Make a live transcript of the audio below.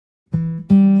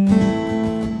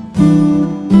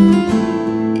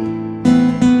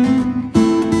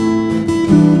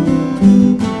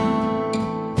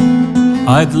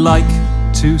I'd like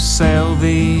to sail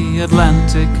the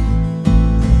Atlantic,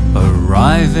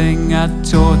 arriving at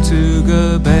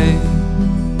Tortuga Bay.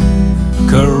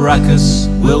 Caracas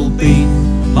will be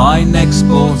my next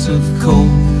port of call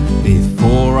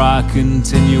before I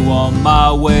continue on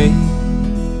my way.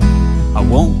 I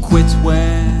won't quit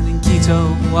when in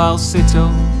Quito I'll sit a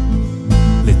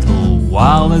little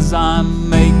while as I'm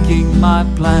making my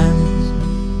plans.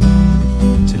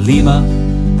 To Lima,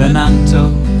 then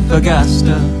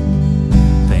Antofagasta,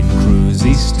 then cruise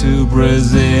east to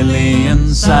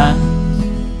Brazilian sands.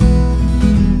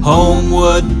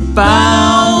 Homeward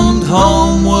bound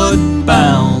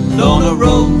on a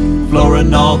road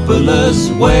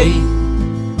Florianopolis way.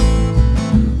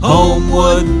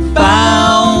 Homeward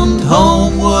bound,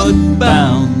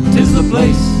 'tis the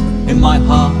place in my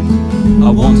heart I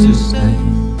want to stay.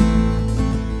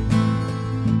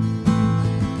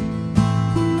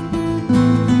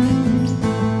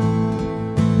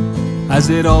 As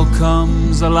it all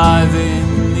comes alive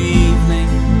in the evening,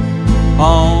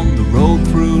 on the road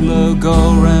through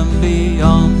Lagore and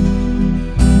beyond.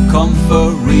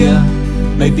 Conferia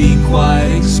may be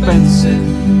quite expensive,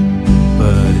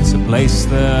 but it's a place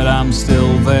that I'm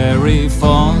still very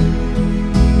fond.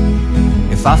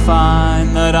 If I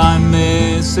find that I'm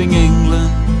missing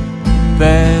England,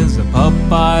 there's a pub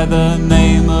by the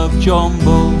name of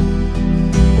Jumbo.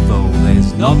 Although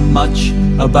there's not much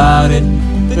about it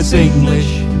that's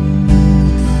English,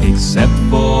 except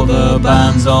for the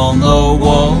bands on the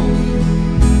wall.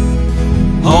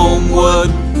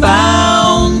 Homeward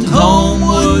bound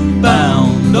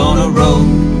on a road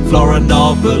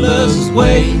Florianopolis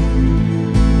way.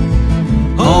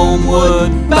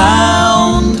 Homeward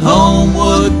bound,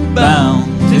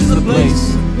 'tis the place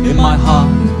in my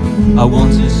heart I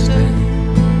want to stay.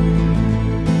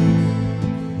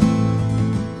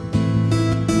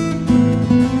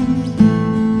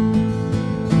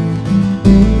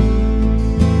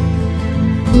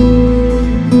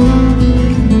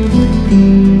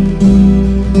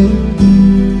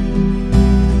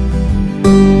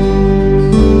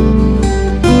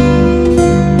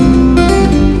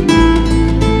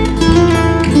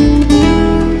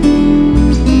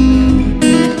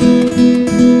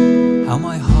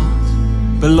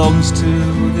 Belongs to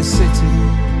the city,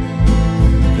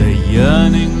 the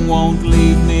yearning won't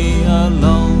leave me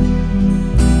alone.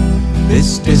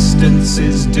 This distance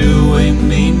is doing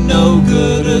me no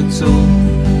good at all.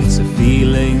 It's a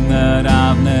feeling that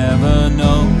I've never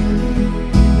known.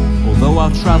 Although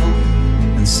I'll travel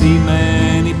and see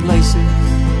many places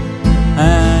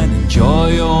and enjoy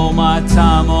all my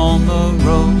time on the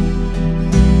road,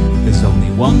 there's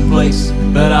only one place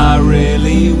that I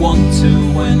really want to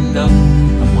end up,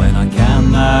 and when I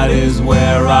can, that is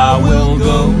where I will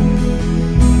go.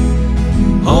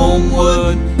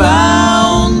 Homeward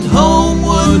bound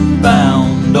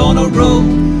on a road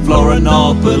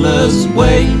Florianopolis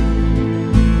way.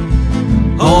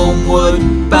 Homeward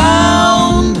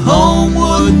bound,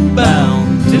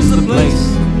 'tis the place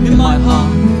in my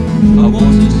heart I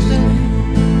want to